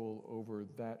control over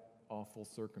that awful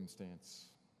circumstance,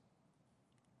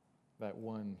 that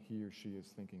one he or she is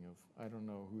thinking of. I don't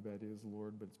know who that is,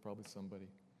 Lord, but it's probably somebody.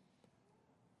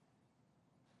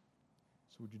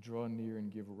 So would you draw near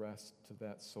and give rest to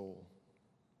that soul?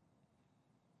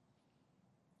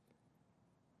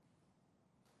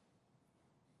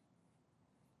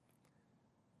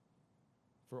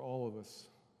 For all of us,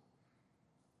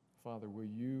 Father, will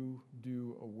you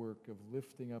do a work of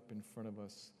lifting up in front of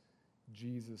us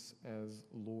Jesus as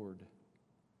Lord?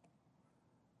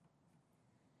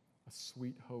 A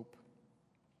sweet hope.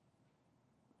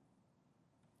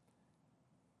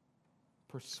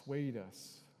 Persuade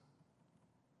us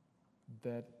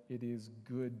that it is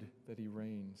good that he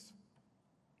reigns.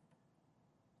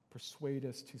 Persuade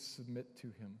us to submit to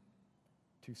him,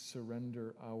 to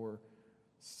surrender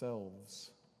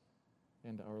ourselves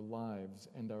and our lives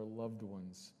and our loved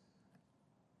ones,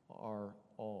 are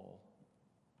all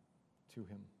to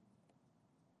him.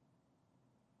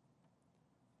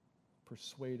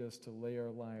 Persuade us to lay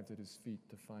our lives at his feet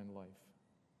to find life.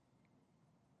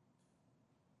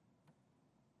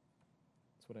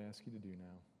 That's what I ask you to do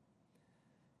now.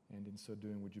 And in so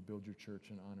doing, would you build your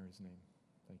church and honor his name?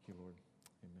 Thank you, Lord.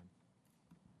 Amen.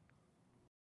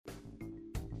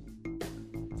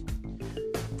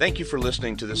 Thank you for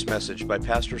listening to this message by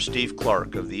Pastor Steve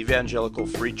Clark of the Evangelical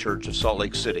Free Church of Salt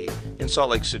Lake City in Salt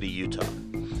Lake City, Utah.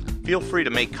 Feel free to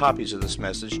make copies of this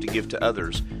message to give to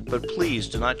others, but please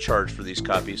do not charge for these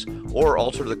copies or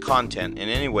alter the content in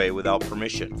any way without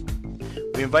permission.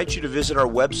 We invite you to visit our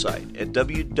website at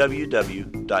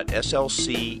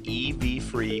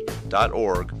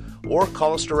www.slcevfree.org or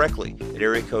call us directly at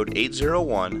area code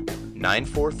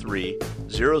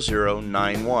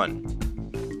 801-943-0091.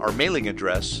 Our mailing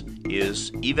address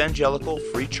is Evangelical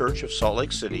Free Church of Salt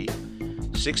Lake City,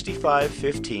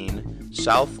 6515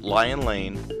 South Lion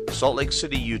Lane, Salt Lake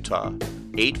City, Utah,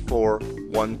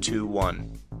 84121.